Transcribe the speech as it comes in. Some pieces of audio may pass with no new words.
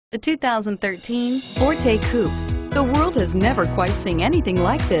The 2013 Forte Koup. The world has never quite seen anything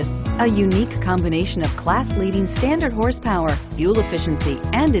like this. A unique combination of class-leading standard horsepower, fuel efficiency,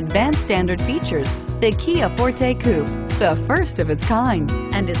 and advanced standard features. The Kia Forte Koup, the first of its kind,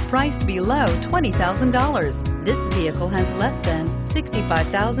 and is priced below $20,000. This vehicle has less than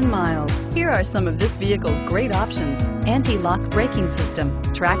 65,000 miles. Here are some of this vehicle's great options: anti-lock braking system,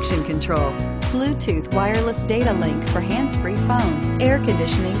 traction control, Bluetooth wireless data link for hands-free phone, air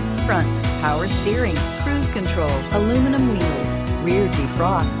conditioning, front, power steering, cruise control, aluminum wheels, rear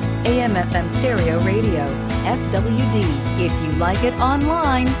defrost, AM/FM stereo radio, FWD. If you like it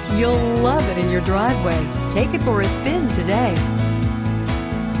online, you'll love it in your driveway. Take it for a spin today.